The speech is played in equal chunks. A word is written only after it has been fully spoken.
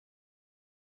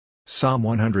Psalm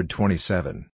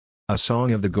 127. A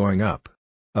song of the going up.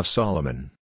 Of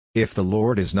Solomon. If the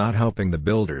Lord is not helping the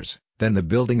builders, then the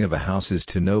building of a house is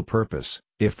to no purpose.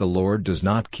 If the Lord does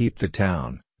not keep the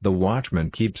town, the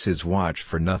watchman keeps his watch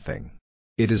for nothing.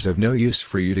 It is of no use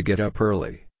for you to get up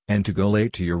early, and to go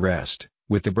late to your rest,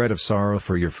 with the bread of sorrow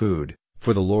for your food,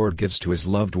 for the Lord gives to his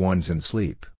loved ones in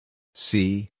sleep.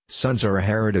 See, sons are a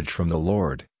heritage from the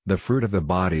Lord, the fruit of the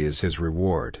body is his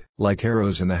reward. Like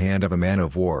arrows in the hand of a man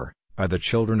of war, are the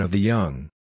children of the young.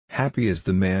 Happy is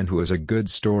the man who has a good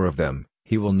store of them,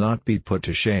 he will not be put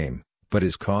to shame, but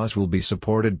his cause will be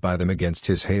supported by them against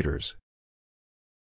his haters.